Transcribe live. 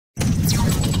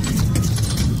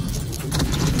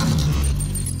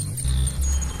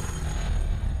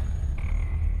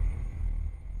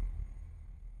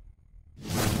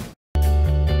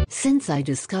Since I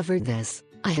discovered this,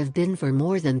 I have been for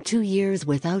more than 2 years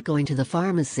without going to the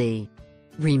pharmacy.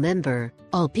 Remember,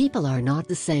 all people are not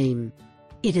the same.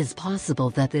 It is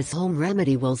possible that this home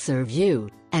remedy will serve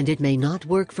you, and it may not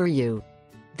work for you.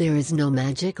 There is no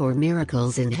magic or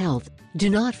miracles in health, do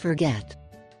not forget.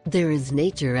 There is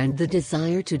nature and the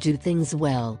desire to do things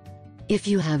well. If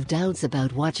you have doubts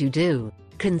about what you do,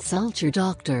 consult your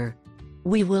doctor.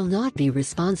 We will not be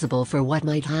responsible for what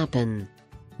might happen.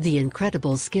 The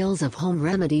incredible skills of home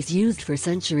remedies used for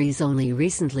centuries only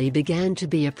recently began to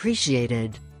be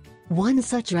appreciated. One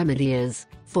such remedy is,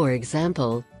 for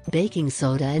example, baking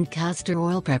soda and castor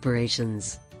oil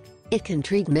preparations. It can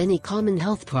treat many common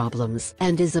health problems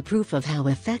and is a proof of how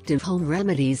effective home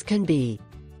remedies can be.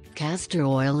 Castor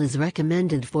oil is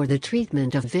recommended for the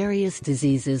treatment of various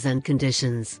diseases and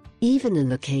conditions, even in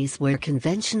the case where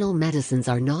conventional medicines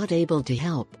are not able to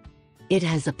help. It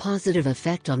has a positive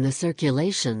effect on the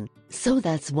circulation, so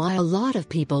that's why a lot of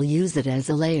people use it as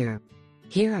a layer.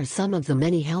 Here are some of the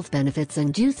many health benefits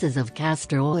and uses of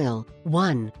castor oil.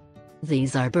 1.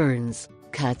 These are burns,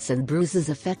 cuts and bruises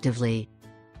effectively.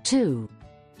 2.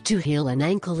 To heal an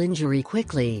ankle injury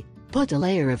quickly, put a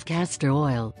layer of castor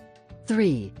oil.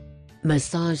 3.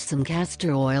 Massage some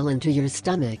castor oil into your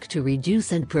stomach to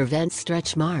reduce and prevent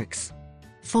stretch marks.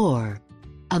 4.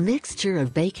 A mixture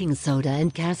of baking soda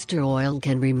and castor oil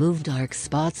can remove dark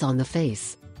spots on the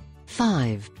face.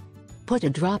 5. Put a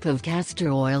drop of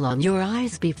castor oil on your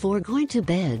eyes before going to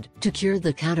bed to cure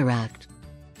the cataract.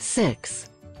 6.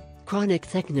 Chronic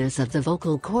thickness of the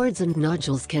vocal cords and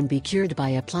nodules can be cured by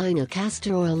applying a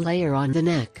castor oil layer on the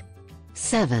neck.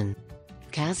 7.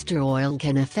 Castor oil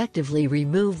can effectively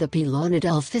remove the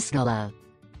pilonidal fistula.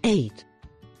 8.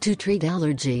 To treat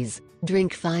allergies,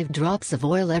 drink 5 drops of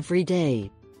oil every day.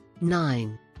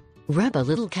 9. Rub a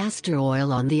little castor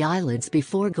oil on the eyelids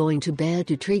before going to bed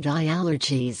to treat eye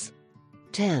allergies.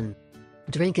 10.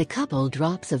 Drink a couple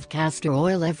drops of castor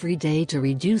oil every day to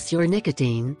reduce your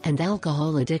nicotine and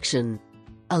alcohol addiction.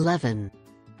 11.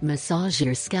 Massage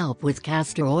your scalp with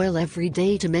castor oil every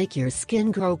day to make your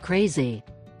skin grow crazy.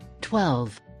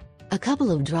 12. A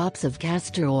couple of drops of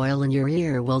castor oil in your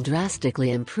ear will drastically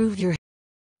improve your